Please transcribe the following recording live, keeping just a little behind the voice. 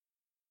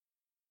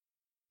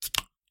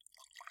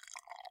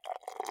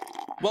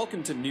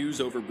Welcome to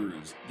News Over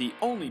Brews, the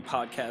only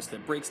podcast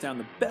that breaks down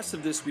the best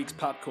of this week's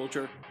pop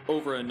culture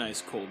over a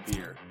nice cold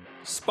beer.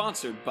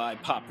 Sponsored by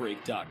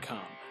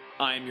PopBreak.com.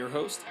 I am your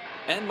host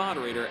and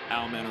moderator,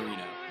 Al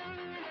Manarino.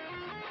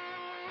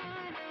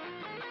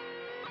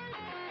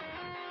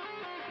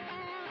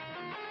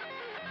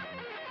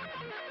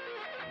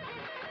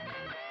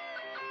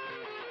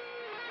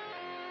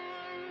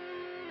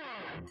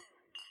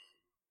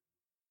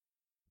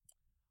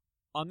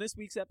 On this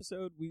week's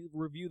episode, we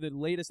review the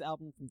latest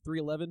album from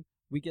 311.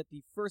 We get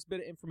the first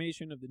bit of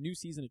information of the new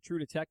season of True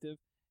Detective,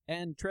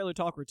 and Trailer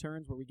Talk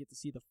returns, where we get to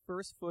see the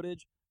first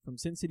footage from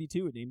Sin City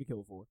 2: A Name to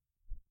Kill For.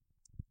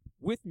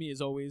 With me, as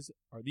always,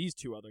 are these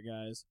two other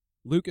guys,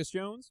 Lucas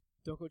Jones,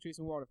 Don't go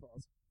chasing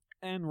waterfalls.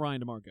 and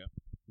Ryan DeMarco.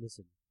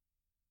 Listen,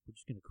 we're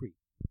just gonna creep.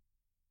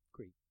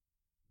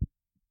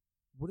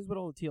 What is with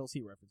all the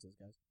TLC references,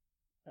 guys?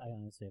 I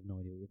honestly have no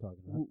idea what you're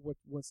talking about.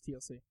 What's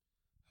TLC?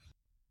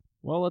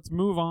 Well, let's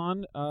move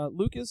on.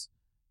 Lucas,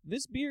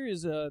 this beer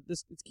is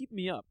it's keeping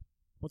me up.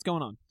 What's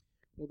going on?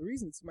 Well, the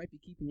reason this might be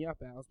keeping you up,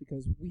 Al, is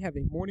because we have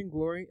a Morning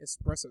Glory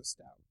Espresso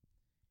Stout.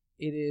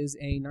 It is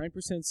a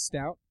 9%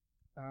 stout.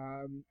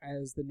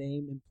 As the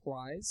name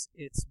implies,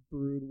 it's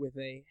brewed with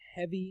a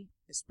heavy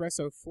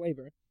espresso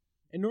flavor.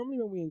 And normally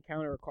when we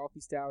encounter a coffee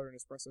stout or an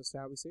espresso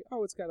stout, we say,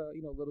 oh, it's got a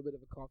little bit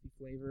of a coffee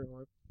flavor,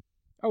 or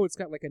oh, it's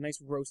got like a nice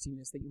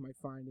roastiness that you might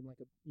find in like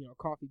a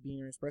coffee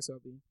bean or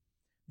espresso bean.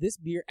 This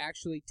beer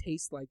actually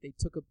tastes like they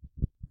took a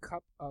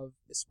cup of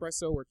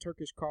espresso or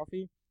Turkish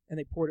coffee and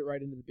they poured it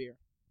right into the beer.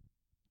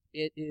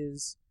 It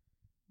is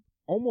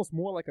almost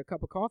more like a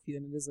cup of coffee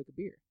than it is like a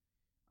beer.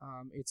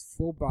 It's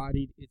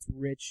full-bodied, it's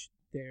rich.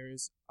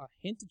 There's a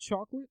hint of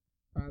chocolate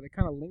that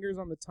kind of lingers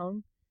on the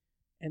tongue,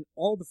 and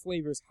all the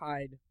flavors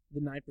hide the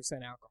 9%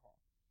 alcohol.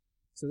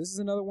 So this is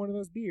another one of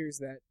those beers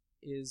that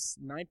is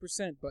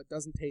 9% but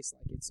doesn't taste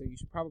like it, so you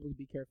should probably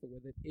be careful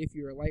with it if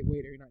you're a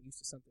lightweight or you're not used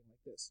to something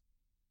like this.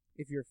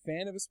 If you're a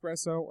fan of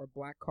espresso or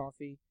black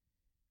coffee,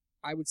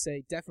 I would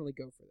say definitely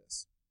go for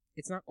this.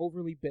 It's not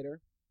overly bitter.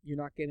 You're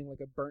not getting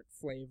like a burnt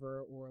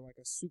flavor or like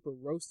a super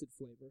roasted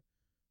flavor,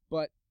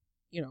 but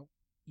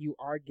you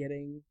are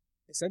getting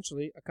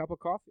essentially a cup of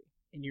coffee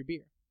in your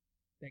beer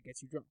that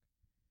gets you drunk.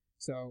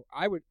 So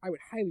I would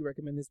highly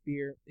recommend this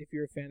beer if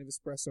you're a fan of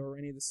espresso or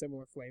any of the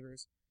similar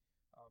flavors.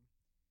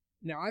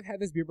 Now, I've had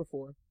this beer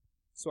before,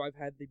 so I've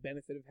had the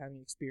benefit of having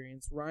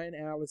experience. Ryan,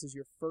 Al, this is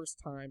your first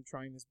time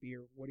trying this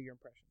beer. What are your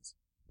impressions?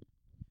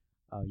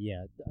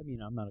 Yeah, I mean,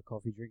 I'm not a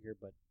coffee drinker,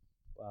 but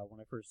when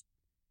I first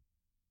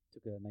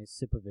took a nice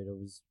sip of it, it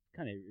was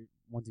kind of,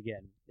 once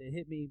again, it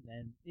hit me,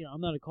 and, I'm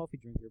not a coffee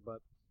drinker,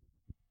 but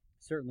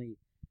certainly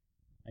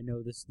I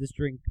know this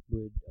drink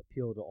would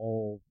appeal to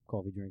all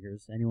coffee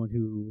drinkers. Anyone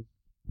who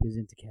is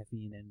into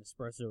caffeine and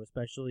espresso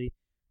especially,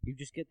 you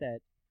just get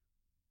that.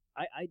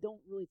 I don't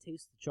really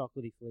taste the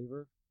chocolatey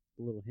flavor,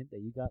 the little hint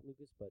that you got,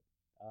 Lucas, but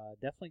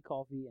definitely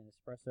coffee and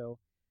espresso.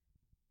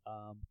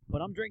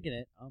 But I'm drinking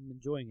it. I'm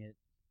enjoying it.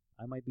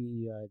 I might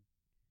be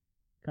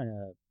kind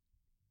of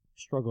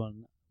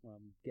struggling when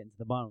I'm getting to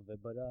the bottom of it,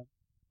 but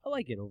I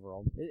like it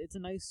overall. It's a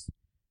nice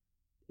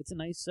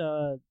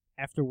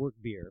after work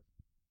beer.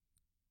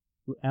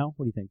 Al,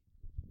 what do you think?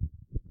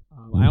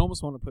 I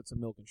almost want to put some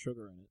milk and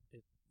sugar in it.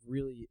 It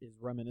really is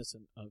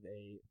reminiscent of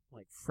a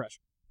fresh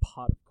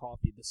pot of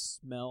coffee. The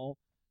smell,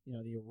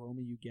 the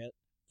aroma you get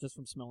just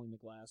from smelling the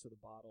glass or the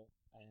bottle,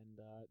 and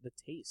the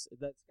taste.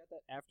 That's got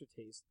that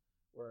aftertaste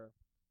where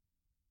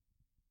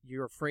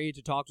you're afraid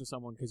to talk to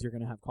someone because you're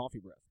going to have coffee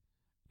breath.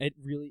 It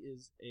really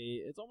is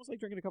it's almost like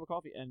drinking a cup of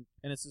coffee, and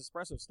it's an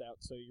espresso stout,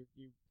 so you're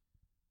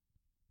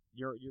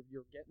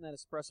getting that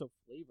espresso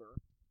flavor,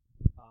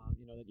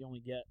 that you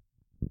only get.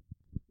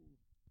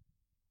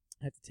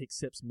 I have to take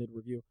sips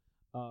mid-review.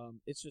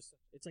 It's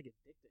like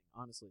addicting,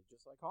 honestly,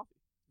 just like coffee.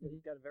 Mm-hmm.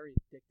 It's got a very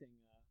addicting,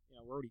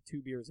 we're already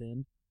 2 beers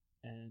in,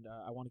 and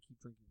I want to keep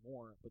drinking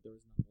more, but there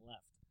is none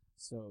left.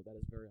 So that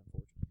is very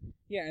unfortunate.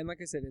 Yeah, and like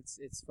I said,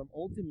 it's from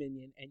Old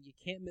Dominion, and you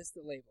can't miss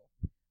the label.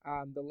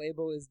 The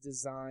label is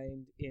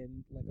designed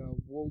in like a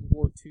World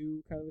War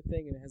II kind of a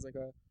thing, and it has like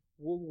a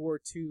World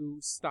War II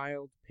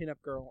styled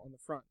pinup girl on the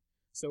front.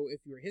 So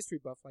if you're a history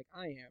buff like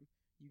I am,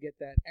 you get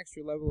that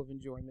extra level of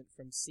enjoyment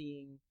from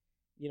seeing,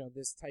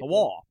 this type A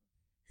wall.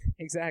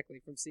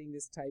 Exactly, from seeing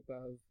this type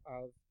of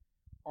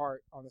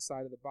art on the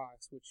side of the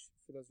box, which,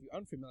 for those of you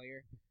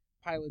unfamiliar,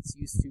 pilots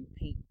used to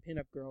paint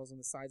pinup girls on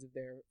the sides of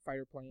their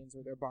fighter planes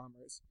or their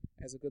bombers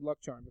as a good luck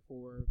charm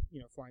before,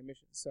 flying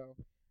missions. So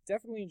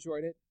definitely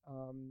enjoyed it.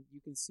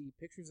 You can see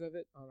pictures of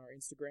it on our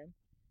Instagram,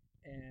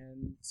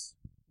 and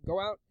go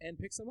out and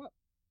pick some up.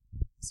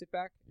 Sit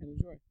back and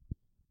enjoy.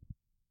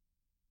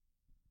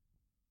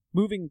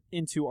 Moving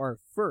into our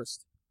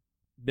first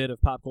bit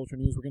of pop culture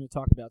news, we're going to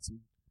talk about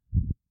some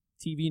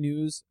TV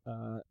news.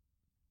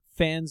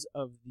 Fans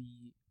of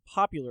the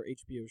popular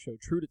HBO show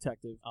True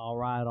Detective. All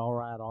right.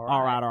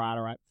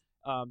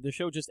 The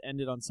show just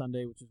ended on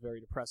Sunday, which is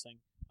very depressing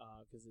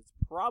because it's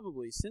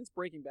probably, since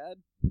Breaking Bad,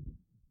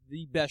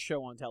 the best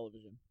show on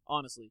television.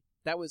 Honestly,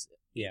 that was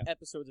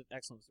episodes of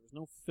excellence. There was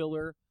no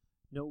filler,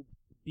 no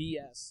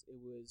BS. It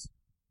was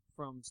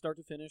from start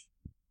to finish,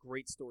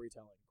 great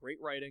storytelling, great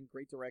writing,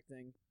 great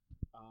directing,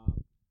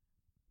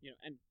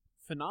 and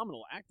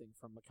phenomenal acting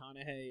from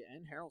McConaughey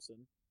and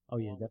Harrelson. Oh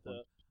yeah, along with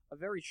definitely. a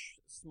very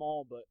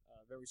small but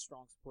very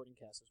strong supporting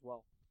cast as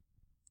well.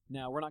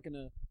 Now we're not going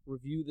to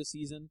review the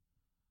season.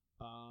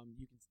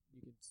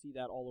 You can see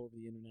that all over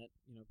the internet.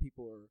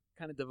 People are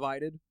kind of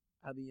divided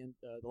how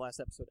the last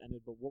episode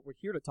ended. But what we're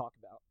here to talk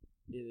about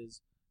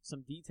is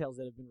some details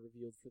that have been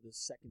revealed for the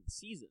second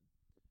season.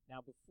 Now,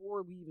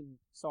 before we even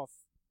saw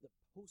the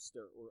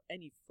poster or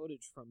any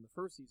footage from the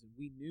first season,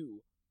 we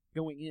knew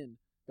going in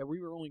that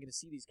we were only going to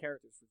see these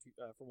characters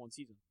for one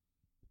season.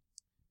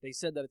 They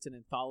said that it's an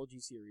anthology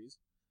series,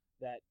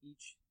 that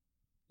each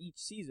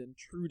season,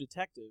 True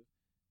Detective,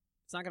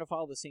 it's not going to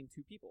follow the same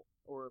two people,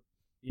 or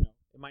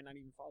it might not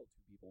even follow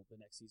two people the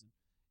next season.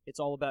 It's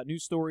all about new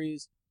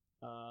stories,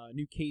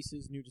 new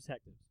cases, new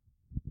detectives.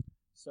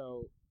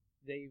 So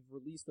they've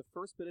released the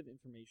first bit of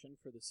information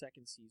for the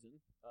second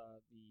season.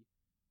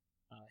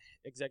 The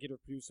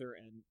executive producer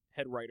and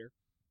head writer,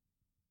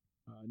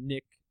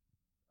 Nick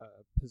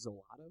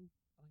Pizzolatto. I don't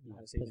know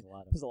how to say his name.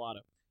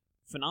 Pizzolatto.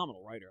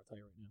 Phenomenal writer, I'll tell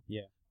you right now.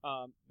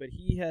 Yeah. But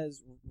he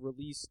has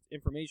released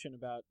information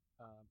about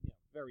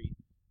very,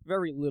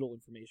 very little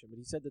information. But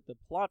he said that the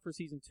plot for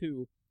season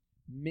 2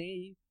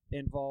 may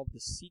involve the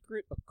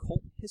secret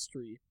occult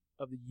history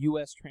of the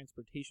U.S.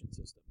 transportation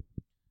system.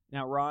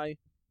 Now, Rye,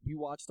 you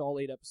watched all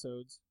 8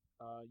 episodes.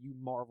 You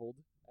marveled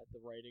at the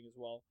writing as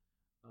well.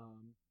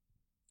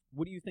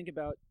 What do you think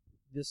about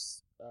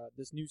this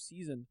new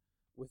season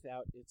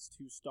without its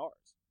 2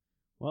 stars?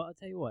 Well, I'll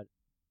tell you what.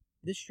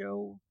 This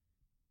show,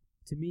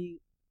 to me,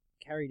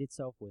 carried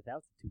itself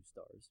without the 2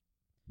 stars.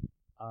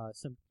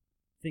 Some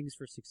things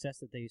for success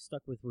that they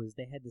stuck with was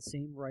they had the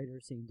same writer,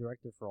 same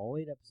director for all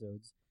 8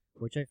 episodes,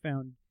 which I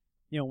found,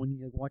 when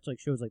you watch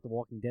shows like The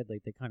Walking Dead, they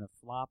kind of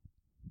flop.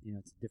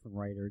 It's a different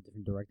writer,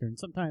 different director, and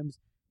sometimes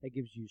that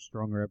gives you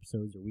stronger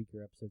episodes or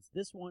weaker episodes.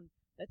 This one,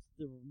 that's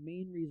the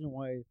main reason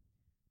why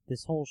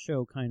this whole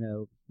show kind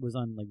of was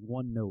on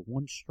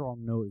one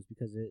strong note, is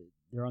because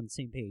they're on the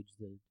same page.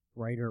 The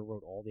writer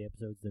wrote all the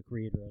episodes, the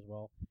creator as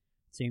well,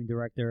 same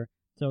director,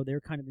 so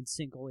they're kind of in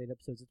sync all 8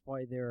 episodes.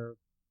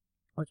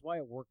 That's why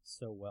it worked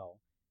so well.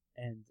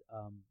 And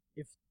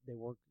if they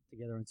work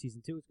together on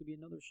season 2, it's gonna be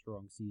another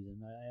strong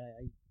season.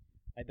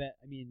 I bet.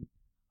 I mean,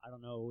 I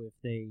don't know if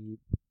they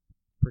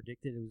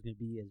predicted it was gonna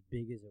be as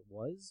big as it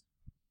was,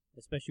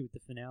 especially with the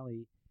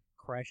finale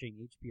crashing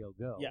HBO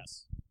Go.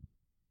 Yes.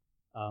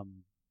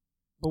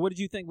 But what did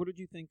you think? What do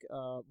you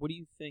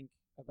think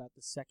about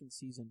the second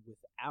season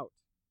without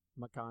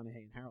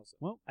McConaughey and Harrelson?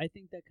 Well, I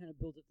think that kind of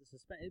builds up the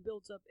suspense. It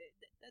builds up.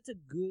 That's a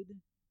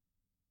good.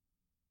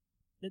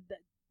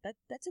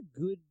 That's a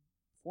good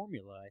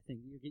formula. I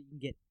think you can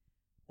get.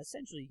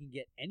 Essentially, you can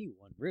get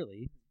anyone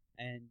really,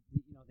 and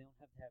they don't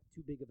have to have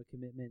too big of a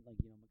commitment.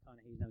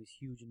 McConaughey now he's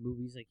huge in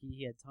movies.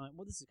 He had time.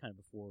 Well, this is kind of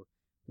before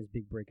his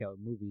big breakout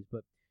in movies,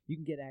 but you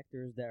can get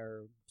actors that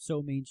are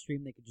so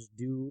mainstream they could just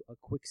do a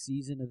quick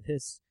season of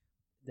this.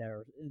 That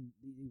are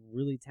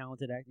really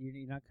talented actors.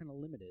 You're not kind of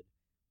limited.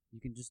 You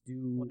can just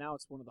do. Well, now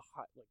it's one of the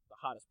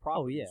hottest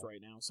properties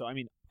right now. So I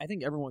mean, I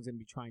think everyone's going to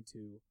be trying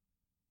to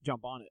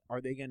jump on it.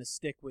 Are they going to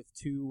stick with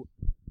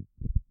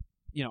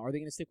Are they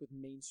going to stick with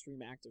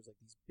mainstream actors like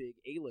these big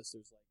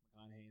A-listers like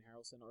McConaughey and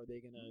Harrelson? Or are they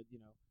going to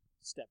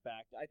step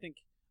back? I think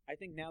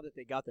now that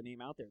they got the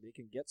name out there, they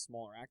can get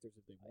smaller actors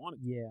if they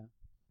wanted to. Yeah,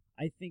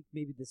 I think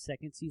maybe the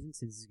second season,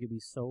 since it's going to be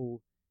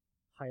so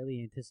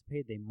highly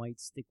anticipated, they might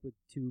stick with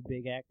 2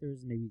 big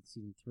actors. Maybe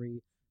season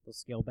 3 they'll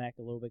scale back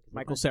a little bit.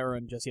 Michael Cera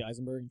and Jesse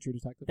Eisenberg in True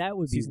Detective. That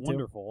would be season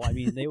wonderful. 2. I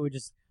mean, they would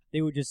just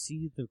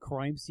see the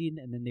crime scene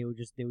and then they would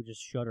just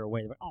shudder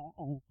away. Like,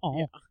 oh.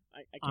 Yeah,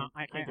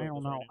 I can't do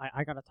don't know. Right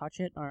I gotta touch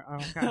it.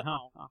 Okay,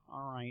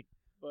 all right.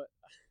 But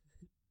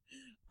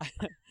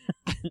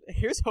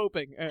here's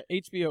hoping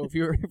HBO, if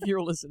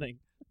you're listening,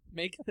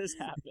 make this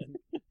happen.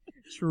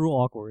 True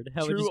awkward.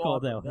 How would you call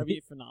that? That'd be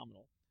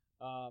phenomenal.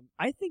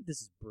 I think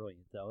this is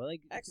brilliant, though.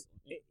 Excellent.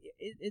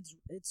 It's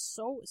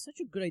such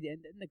a good idea,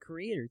 and the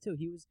creator too.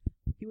 He was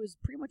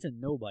pretty much a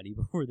nobody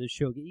before the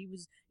show. He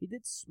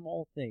did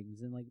small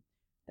things, and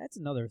that's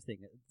another thing.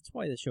 That's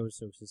why the show is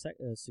so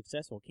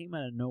successful. It came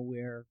out of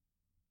nowhere,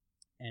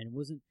 and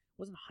wasn't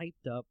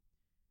hyped up.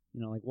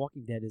 Like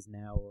Walking Dead is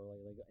now, or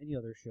like any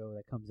other show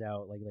that comes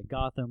out, like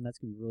Gotham. That's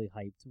gonna be really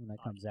hyped when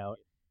that comes out.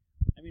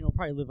 I mean, it'll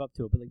probably live up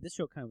to it, but this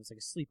show kind of was like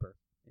a sleeper.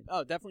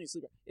 Oh, definitely a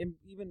sleeper. And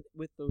even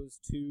with those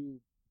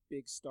 2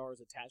 big stars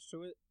attached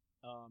to it,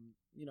 and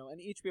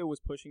HBO was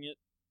pushing it,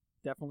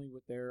 definitely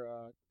with their,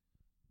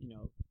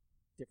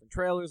 different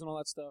trailers and all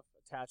that stuff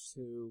attached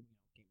to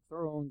Game of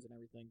Thrones and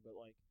everything. But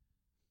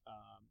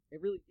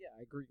it really,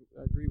 I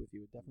agree with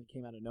you. It definitely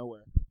came out of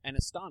nowhere and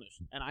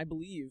astonished. And I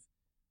believe,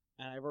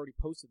 and I've already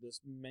posted this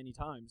many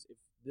times, if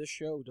this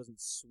show doesn't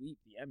sweep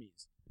the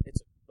Emmys,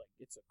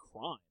 it's a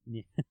crime.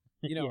 Yeah.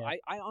 Yeah.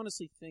 I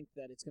honestly think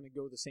that it's going to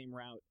go the same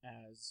route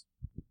as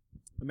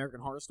American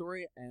Horror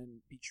Story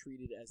and be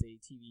treated as a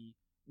TV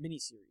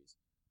miniseries.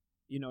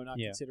 not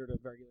Yeah. considered a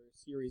regular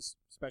series,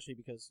 especially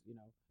because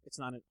it's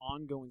not an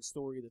ongoing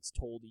story that's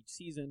told each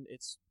season.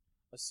 It's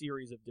a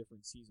series of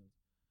different seasons.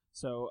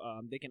 So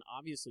they can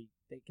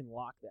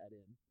lock that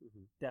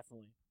in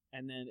definitely,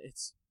 and then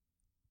it's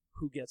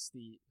who gets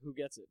it,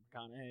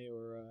 McConaughey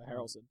or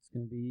Harrelson. It's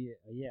going to be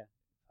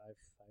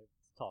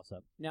toss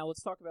up. Now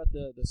let's talk about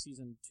the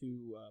season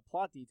 2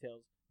 plot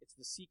details. It's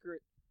the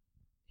secret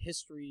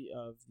history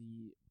of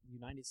the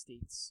United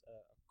States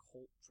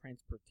occult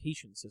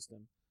transportation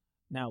system.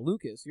 Now,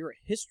 Lucas, you're a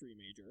history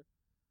major.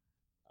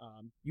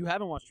 You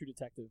haven't watched True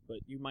Detective, but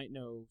you might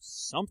know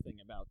something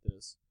about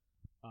this.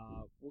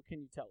 What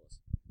can you tell us?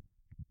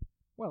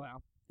 Well,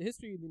 Al, the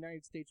history of the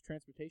United States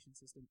transportation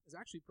system is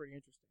actually pretty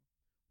interesting.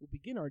 We'll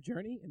begin our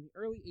journey in the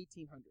early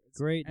 1800s.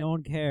 Great, no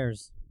one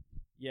cares.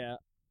 Yeah.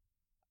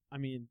 I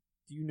mean,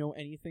 do you know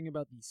anything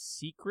about the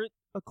secret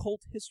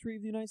occult history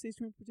of the United States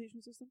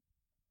transportation system?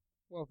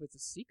 Well, if it's a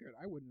secret,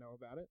 I wouldn't know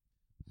about it.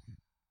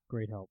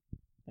 Great help.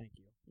 Thank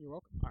you. You're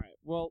welcome. All right.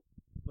 Well,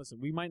 listen,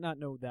 we might not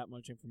know that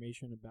much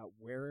information about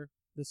where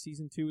the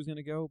season 2 is going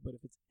to go, but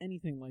if it's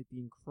anything like the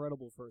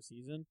incredible first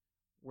season,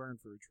 we're in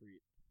for a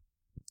treat.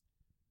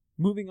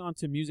 Moving on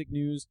to music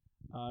news.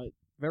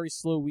 Very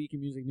slow week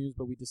in music news,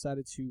 but we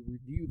decided to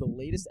review the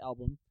latest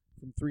album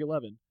from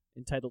 311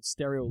 entitled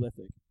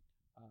Stereolithic.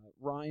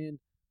 Ryan,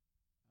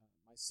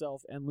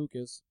 myself, and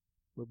Lucas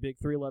were big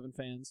 311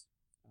 fans.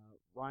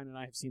 Ryan and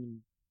I have seen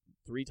them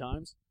three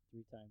times.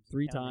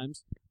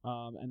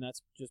 And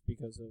that's just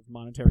because of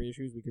monetary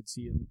issues. We could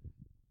see them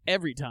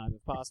every time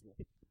if possible.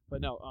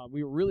 But no,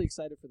 we were really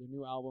excited for their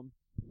new album.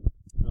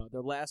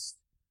 Their last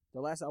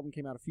album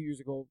came out a few years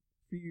ago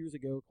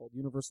called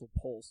Universal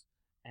Pulse,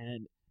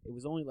 and it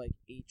was only like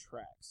 8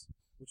 tracks,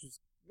 which was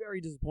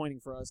very disappointing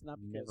for us. Not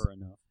because Never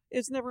enough.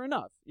 it's never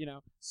enough,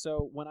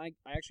 So when I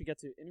actually got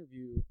to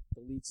interview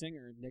the lead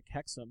singer, Nick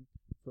Hexum,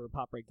 for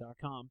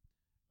PopBreak.com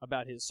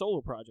about his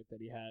solo project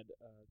that he had,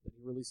 that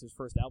he released his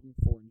first album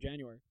for in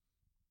January,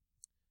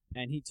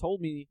 and he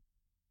told me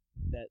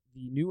that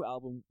the new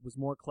album was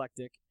more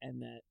eclectic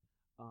and that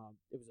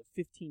it was a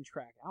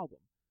 15-track album,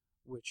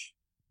 which,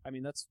 I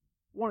mean, that's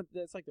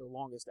like their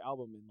longest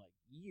album in like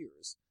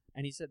years.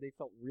 And he said they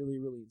felt really,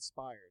 really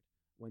inspired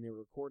when they were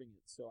recording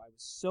it. So I was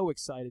so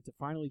excited to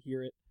finally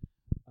hear it.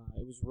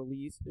 It was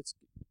released. It's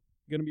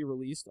going to be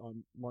released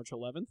on March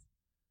 11th.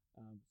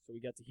 So we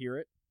got to hear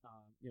it,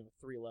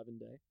 311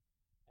 day.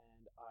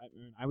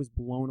 And I was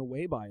blown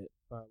away by it.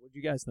 What did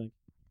you guys think?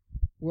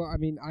 Well, I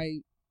mean,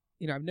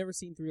 I've never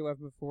seen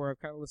 311 before. I've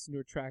kind of listened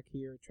to a track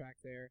here, a track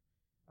there.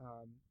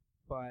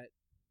 But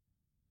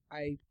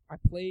I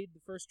played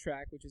the first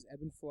track, which is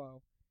Ebb and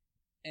Flow,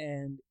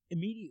 and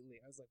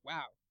immediately I was like,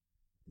 wow,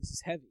 this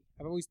is heavy.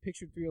 I've always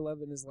pictured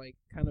 311 as like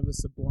kind of a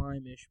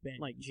Sublime-ish band.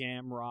 Like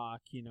jam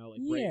rock, like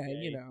yeah,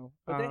 reggae.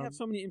 But they have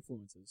so many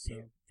influences. So.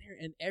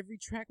 And every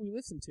track we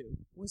listened to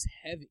was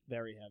heavy.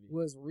 Very heavy.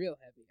 Was real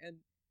heavy. And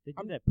they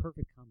do that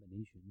perfect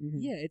combination. Mm-hmm.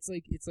 Yeah, it's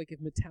like if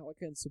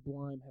Metallica and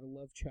Sublime had a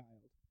love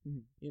child.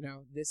 Mm-hmm.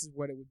 This is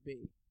what it would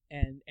be.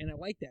 And I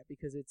like that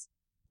because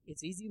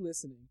it's easy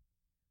listening,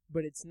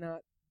 but it's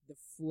not the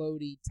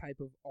floaty type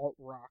of alt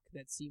rock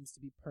that seems to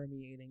be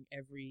permeating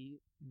every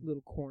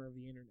little corner of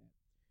the internet.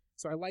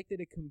 So I like that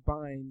it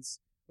combines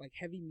like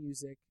heavy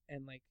music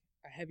and like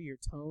a heavier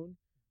tone,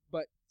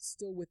 but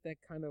still with that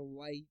kind of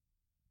light,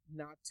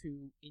 not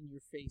too in your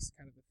face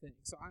kind of a thing.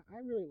 So I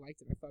really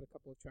liked it. I thought a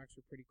couple of tracks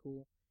were pretty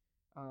cool.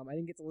 I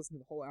didn't get to listen to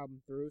the whole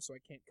album through, so I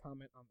can't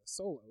comment on the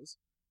solos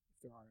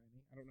if there are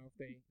any. I don't know if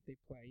they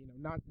play.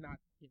 Not.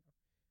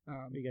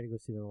 You got to go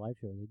see their live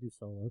show. They do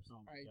solos.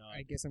 Oh my God.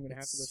 I guess I'm gonna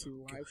have to go see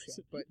the live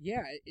show. But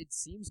yeah, it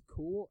seems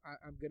cool.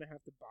 I'm gonna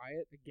have to buy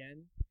it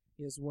again.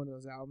 It's one of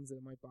those albums that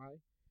I might buy.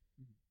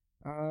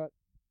 Mm-hmm.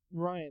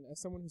 Ryan, as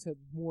someone who's had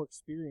more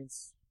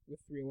experience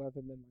with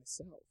 311 than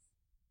myself,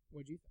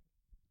 what do you think?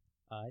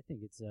 I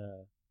think it's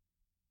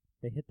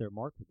they hit their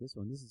mark with this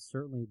one. This is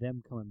certainly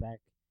them coming back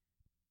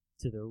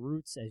to their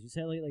roots, as you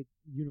said, like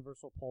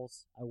Universal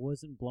Pulse. I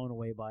wasn't blown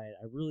away by it.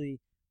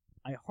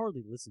 I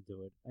hardly listened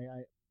to it. I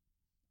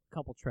a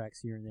couple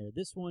tracks here and there.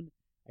 This one,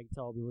 I can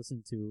tell I'll be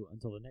listening to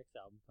until the next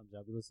album comes out.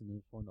 I'll be listening to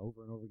this one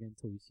over and over again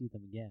until we see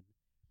them again.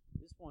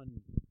 This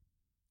one,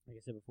 like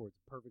I said before, it's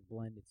a perfect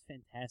blend. It's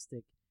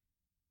fantastic.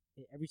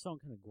 Every song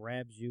kind of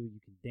grabs you. You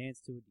can dance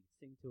to it. You can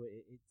sing to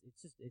it.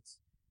 It's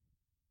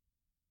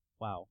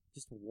wow.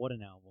 Just what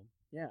an album.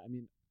 Yeah, I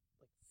mean,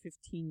 like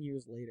 15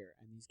 years later,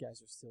 and these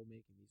guys are still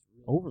making these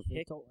really almost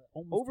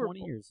 20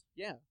 years.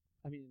 Yeah,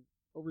 I mean,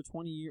 almost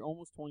 20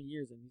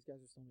 years, and these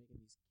guys are still making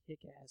these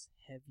kick-ass,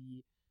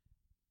 heavy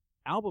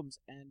albums.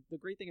 And the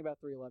great thing about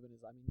 311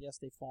 is, I mean, yes,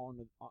 they fall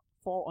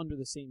under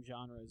the same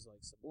genre as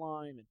like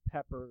Sublime and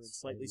Pepper and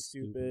Slightly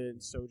Stupid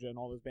and Soja and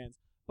all those bands,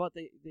 but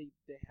they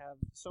have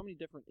so many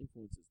different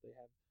influences. They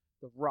have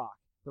the rock,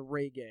 the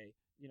reggae,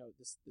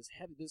 this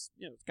heavy, it's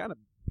kind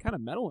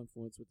of metal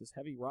influence with this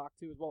heavy rock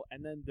too as well.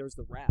 And then there's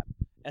the rap,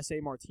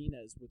 S.A.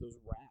 Martinez with those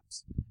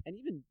raps, and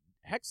even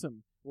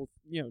Hexum will,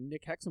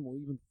 Nick Hexum will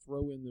even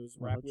throw in those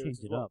rap lyrics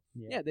as well.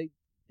 Yeah,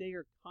 they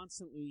are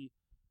constantly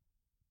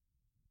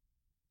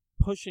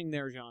pushing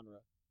their genre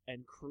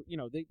and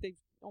they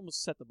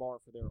almost set the bar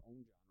for their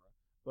own genre.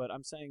 But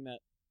I'm saying that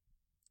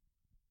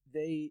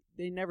they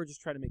never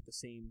just try to make the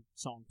same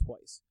song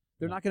twice.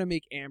 They're not going to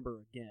make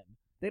Amber again.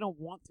 They don't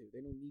want to.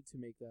 They don't need to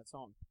make that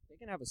song. They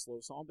can have a slow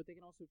song, but they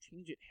can also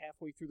change it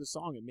halfway through the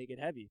song and make it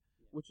heavy,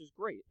 which is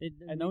great.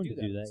 And known to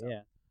do that,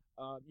 yeah.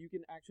 You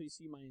can actually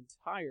see my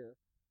entire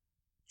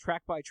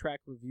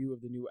track-by-track review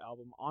of the new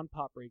album on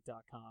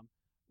popbreak.com,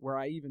 where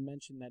I even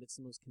mentioned that it's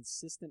the most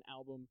consistent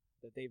album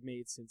that they've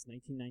made since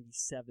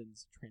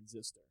 1997's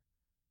Transistor.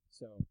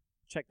 So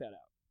check that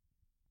out.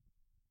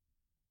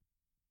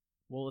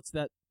 Well, it's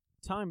that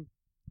time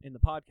in the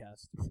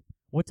podcast.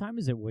 What time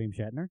is it, William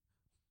Shatner?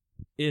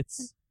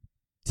 It's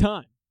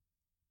time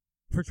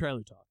for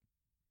Trailer Talk.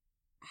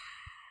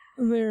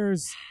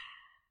 There's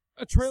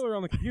a trailer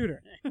on the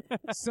computer.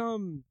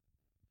 Some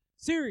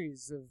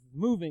series of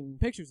moving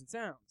pictures and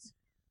sounds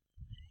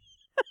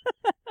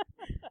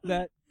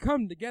that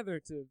come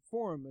together to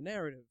form a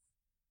narrative.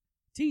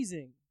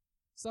 Teasing,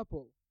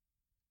 supple,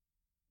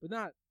 but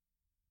not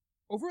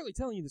overtly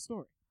telling you the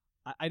story.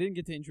 I didn't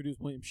get to introduce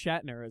William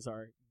Shatner as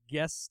our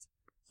guest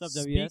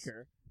WS?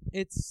 speaker.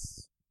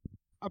 It's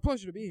a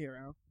pleasure to be here,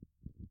 Al.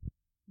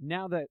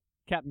 Now that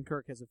Captain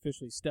Kirk has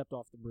officially stepped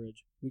off the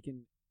bridge, we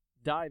can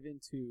dive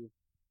into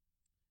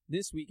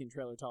this week in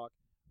Trailer Talk.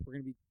 We're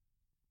going to be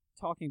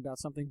talking about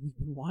something we've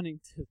been wanting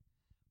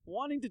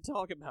to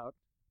talk about.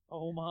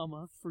 Oh,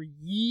 mama, for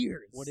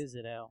years. What is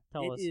it, Al?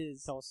 It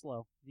is Tell us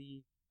slow.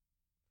 the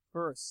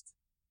first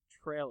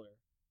trailer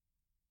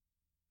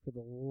for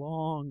the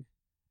long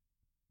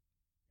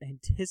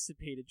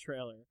anticipated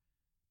trailer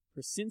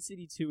for Sin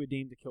City 2: A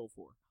Dame to Kill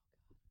For.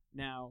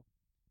 Now,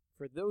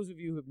 for those of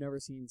you who have never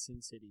seen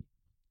Sin City,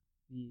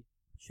 the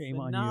Shame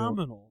on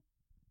phenomenal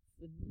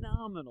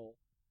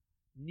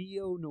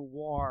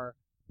neo-noir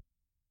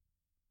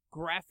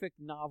graphic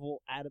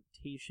novel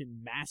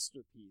adaptation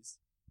masterpiece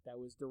that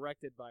was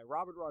directed by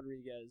Robert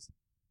Rodriguez,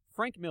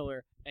 Frank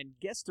Miller, and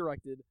guest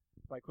directed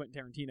by Quentin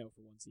Tarantino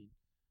for one scene.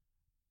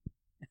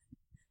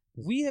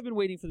 We have been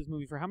waiting for this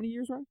movie for how many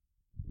years, Ryan?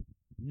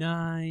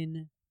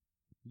 9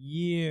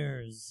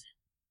 years.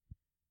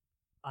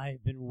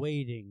 I've been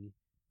waiting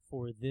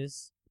for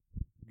this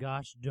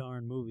gosh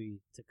darn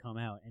movie to come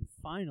out. And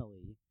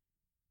finally,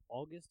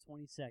 August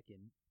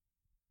 22nd,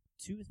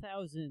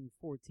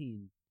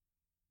 2014,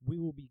 we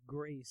will be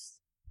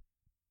graced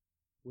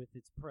with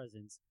its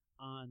presence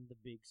on the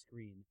big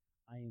screen.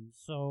 I am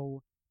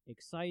so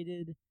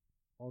excited.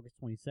 August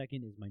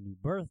 22nd is my new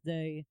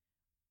birthday.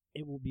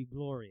 It will be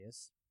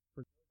glorious.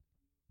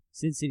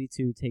 Sin City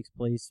 2 takes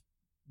place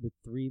with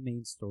 3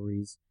 main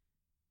stories.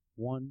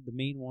 The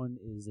main one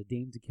is A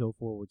Dame to Kill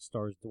For, which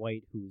stars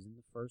Dwight, who was in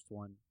the first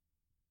one,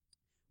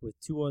 with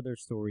 2 other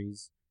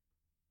stories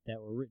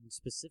that were written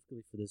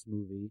specifically for this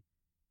movie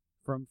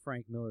from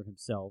Frank Miller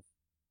himself.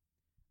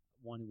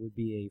 One would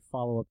be a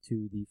follow-up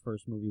to the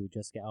first movie with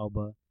Jessica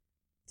Alba,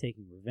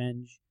 Taking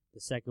Revenge.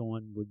 The second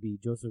one would be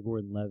Joseph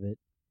Gordon-Levitt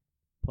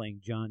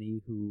playing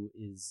Johnny, who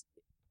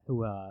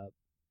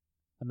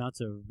amounts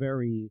to a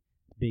very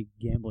big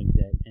gambling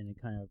debt, and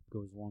it kind of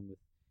goes along with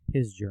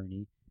his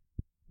journey.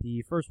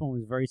 The first one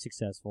was very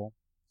successful,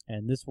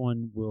 and this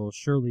one will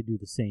surely do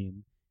the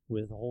same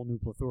with a whole new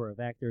plethora of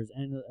actors,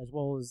 and as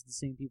well as the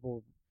same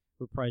people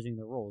reprising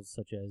their roles,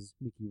 such as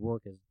Mickey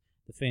Rourke as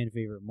the fan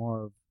favorite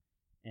Marv,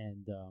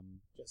 and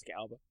Jessica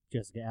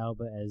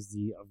Alba as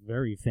the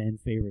very fan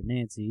favorite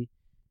Nancy,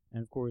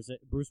 and of course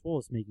Bruce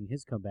Willis making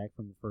his comeback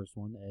from the first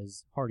one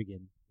as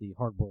Hartigan, the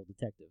hard-boiled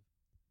detective.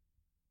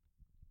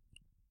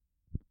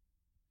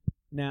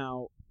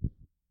 Now,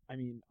 I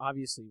mean,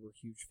 obviously we're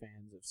huge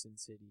fans of Sin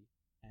City,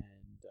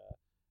 and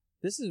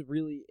this is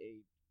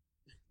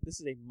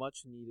a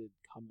much-needed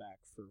comeback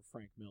for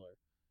Frank Miller.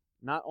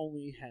 Not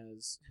only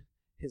has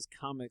his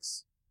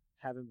comics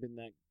haven't been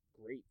that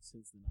great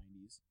since the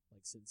 90s,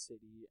 like Sin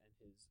City and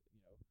his,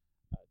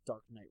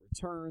 Dark Knight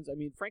Returns. I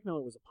mean, Frank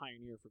Miller was a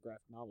pioneer for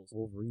graphic novels.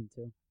 Wolverine,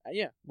 too.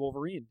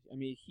 Wolverine. I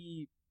mean,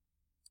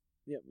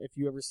 if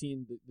you ever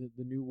seen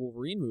the new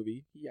Wolverine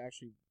movie,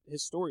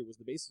 his story was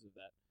the basis of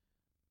that.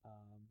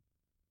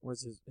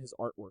 Was his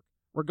artwork.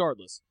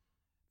 Regardless,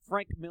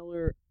 Frank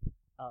Miller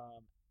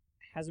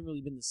hasn't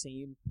really been the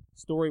same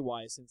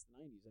story-wise since the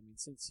 90s. I mean,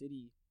 Sin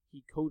City,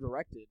 he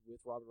co-directed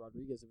with Robert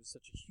Rodriguez. It was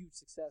such a huge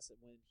success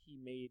that when he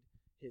made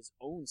his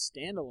own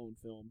standalone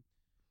film,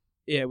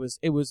 it was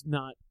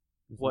not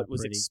what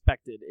was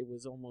expected. It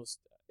was a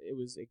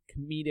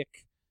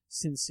comedic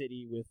Sin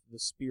City with the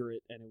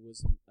spirit, and it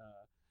was,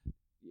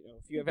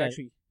 if you have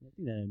actually... I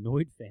think that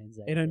annoyed fans,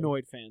 actually. It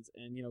annoyed fans,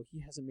 and, he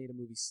hasn't made a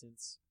movie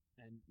since,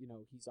 and,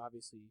 he's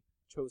obviously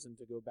chosen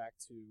to go back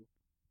to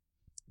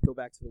the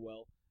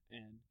well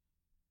and,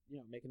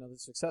 make another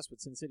success with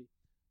Sin City.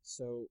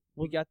 So,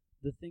 the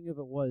thing of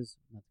it was,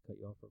 not to cut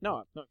you off.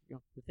 No.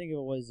 The thing of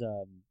it was,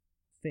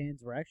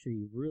 fans were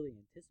actually really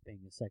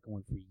anticipating the second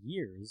one for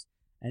years,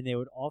 and they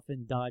would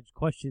often dodge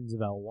questions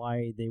about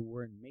why they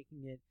weren't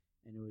making it,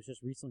 and it was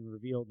just recently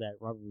revealed that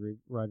Robert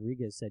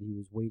Rodriguez said he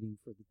was waiting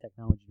for the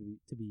technology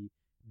to be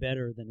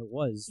better than it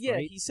was. Yeah,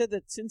 right? he said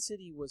that Sin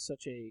City was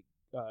such a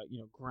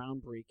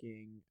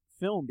groundbreaking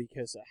film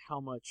because of how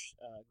much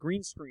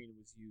green screen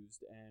was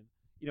used, and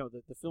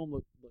the film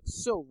looked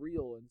so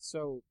real and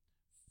so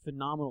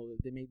phenomenal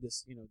that they made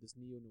this this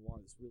neo noir,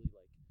 this really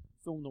like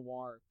film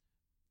noir,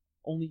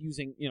 only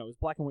using it was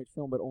black and white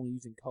film, but only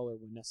using color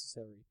when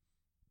necessary.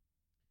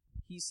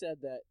 He said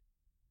that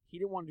he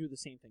didn't want to do the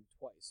same thing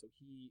twice, so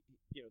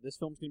this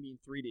film's going to be in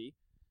 3D.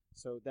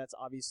 So that's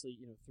obviously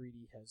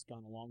 3D has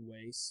gone a long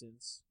way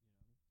since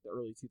the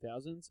early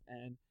 2000s,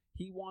 and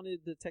he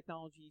wanted the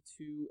technology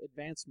to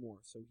advance more,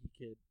 so he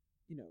could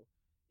he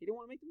didn't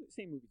want to make the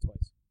same movie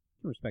twice.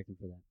 I respect him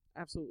for that.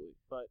 Absolutely,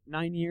 but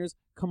 9 years,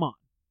 come on,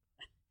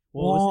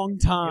 Well, long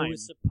time. It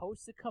was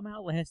supposed to come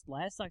out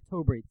last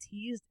October. It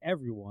teased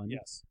everyone.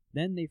 Yes.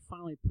 Then they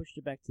finally pushed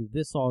it back to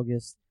this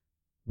August.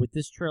 With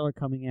this trailer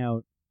coming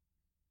out,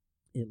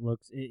 it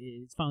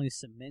finally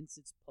cements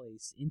its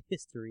place in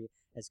history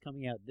as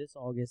coming out this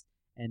August.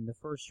 And the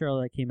first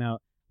trailer that came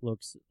out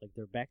looks like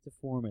they're back to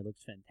form. It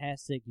looks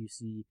fantastic. You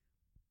see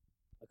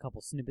a couple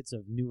snippets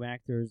of new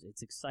actors.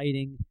 It's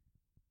exciting.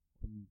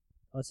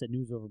 Us at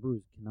News Over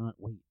Brews cannot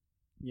wait.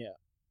 Yeah.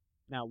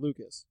 Now,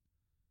 Lucas,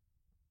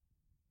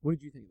 what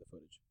did you think of the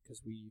footage?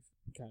 Because we've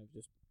kind of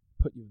just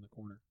put you in the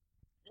corner.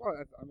 Well,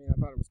 I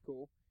thought it was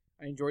cool.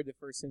 I enjoyed the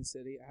first Sin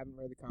City. I haven't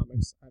read the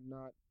comics. I'm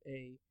not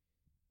a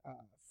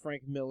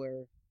Frank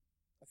Miller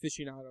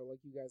aficionado like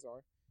you guys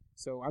are.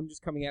 So I'm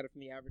just coming at it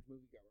from the average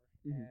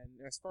moviegoer. Mhm.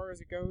 And as far as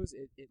it goes,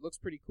 it looks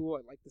pretty cool.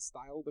 I like the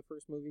style of the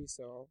first movie,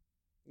 so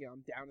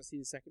I'm down to see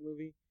the second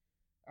movie.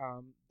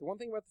 The one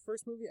thing about the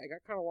first movie, I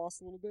got kind of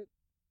lost a little bit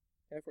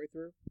halfway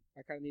through.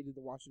 I kind of needed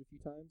to watch it a few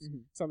times.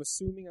 Mhm. So I'm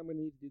assuming I'm going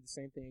to need to do the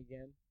same thing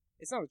again.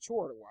 It's not a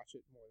chore to watch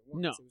it more than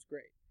once. No. It was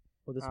great.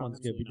 Well, this one's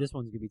absolutely This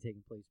one's gonna be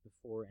taking place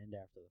before and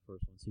after the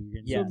first one, so you're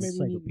gonna Yes. see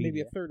So maybe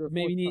a third or fourth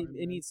Maybe time.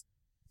 it needs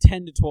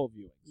 10 to 12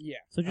 viewings. Yeah.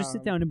 So just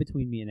sit down in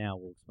between me and Al.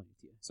 We'll explain it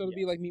to you. So it'll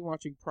be Yes. like me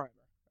watching Primer.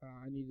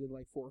 I needed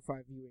like 4 or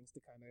 5 viewings to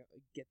kind of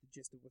get the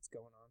gist of what's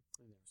going on.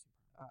 I've never seen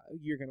Primer.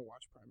 You're gonna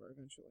watch Primer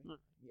eventually. Huh.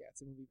 Yeah,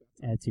 it's a movie about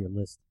time. Add to your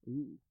list.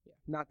 Ooh. Yeah,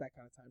 not that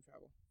kind of time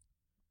travel.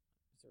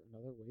 Is there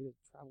another way to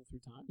travel through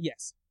time?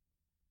 Yes,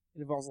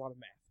 it involves a lot of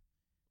math.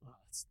 Oh,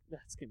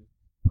 that's going to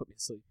put me to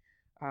sleep.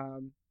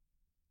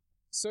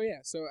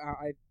 So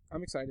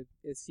I'm excited.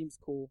 It seems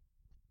cool.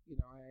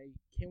 I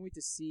can't wait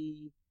to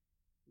see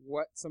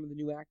what some of the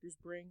new actors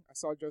bring. I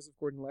saw Joseph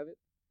Gordon-Levitt.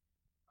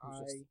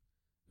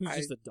 Who's I-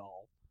 just a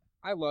doll.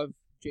 I love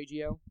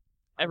JGL.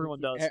 Everyone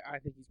does. I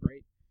think he's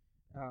great.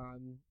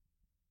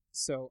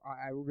 So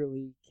I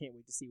really can't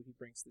wait to see what he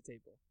brings to the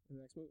table in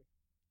the next movie.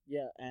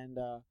 Yeah, and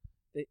I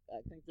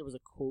think there was a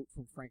quote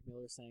from Frank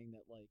Miller saying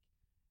that, like,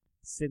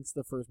 since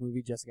the first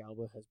movie, Jessica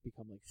Alba has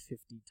become, like,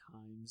 50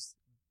 times,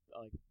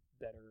 like,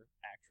 better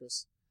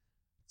actress.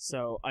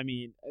 So, I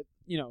mean,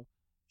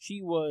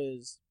 she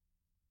was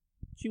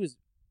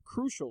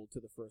crucial to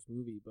the first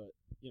movie, but,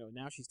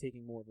 now she's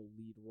taking more of a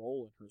lead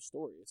role in her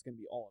story. It's going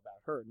to be all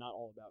about her, not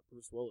all about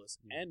Bruce Willis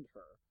and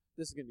her.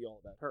 This is going to be all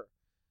about her.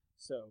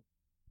 So,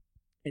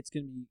 it's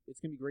gonna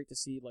be great to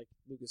see, like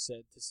Lucas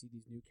said, to see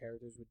these new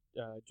characters with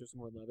Joseph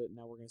Gordon-Levitt, and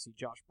now we're gonna see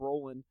Josh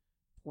Brolin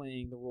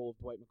playing the role of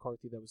Dwight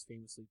McCarthy that was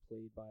famously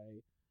played by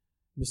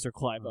Mr.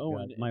 Clive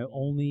Owen. God. My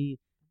only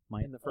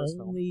in the first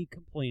film.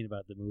 complaint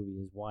about the movie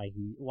is why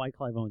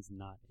Clive Owen's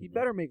not. He in it.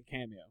 better make a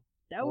cameo.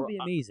 That would or be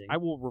amazing. I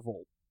will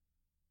revolt.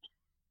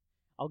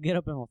 I'll get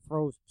up and I'll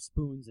throw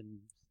spoons and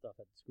stuff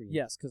at the screen.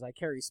 Yes, because I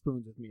carry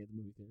spoons with me at the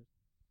movie theater.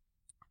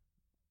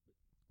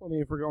 Well, I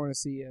mean, if we're going to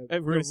see If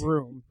The we're gonna see-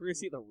 Room, We're gonna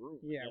see the room.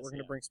 yeah, Yes, we're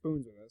going to bring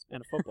spoons with us.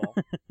 and a football,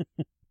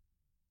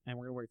 and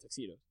we're gonna wear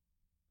tuxedos. Of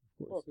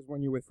Well, course. because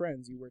when you're with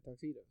friends, you wear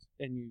tuxedos.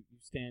 And you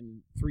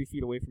stand 3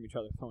 feet away from each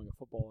other throwing a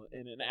football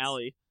in an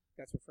alley.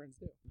 That's what friends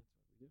do.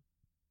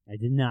 I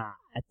did not.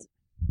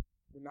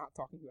 We're not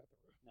talking about The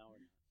Room.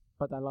 No,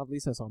 but I love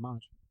Lisa so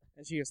much.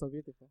 And she is so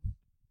beautiful.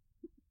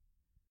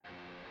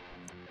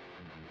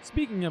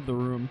 Speaking of the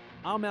room,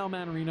 I'm Al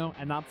Manarino,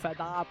 and I'm fed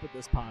up with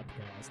this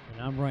podcast.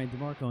 And I'm Ryan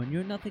DeMarco, and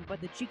you're nothing but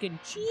the chicken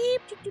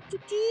cheap, cheap, cheap,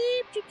 cheap,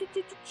 cheap, cheap, cheap,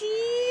 cheap,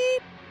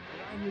 cheap.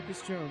 And I'm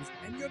Lucas Jones,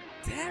 and you're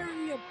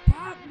tearing me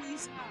apart,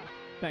 Lisa.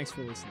 Thanks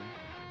for listening.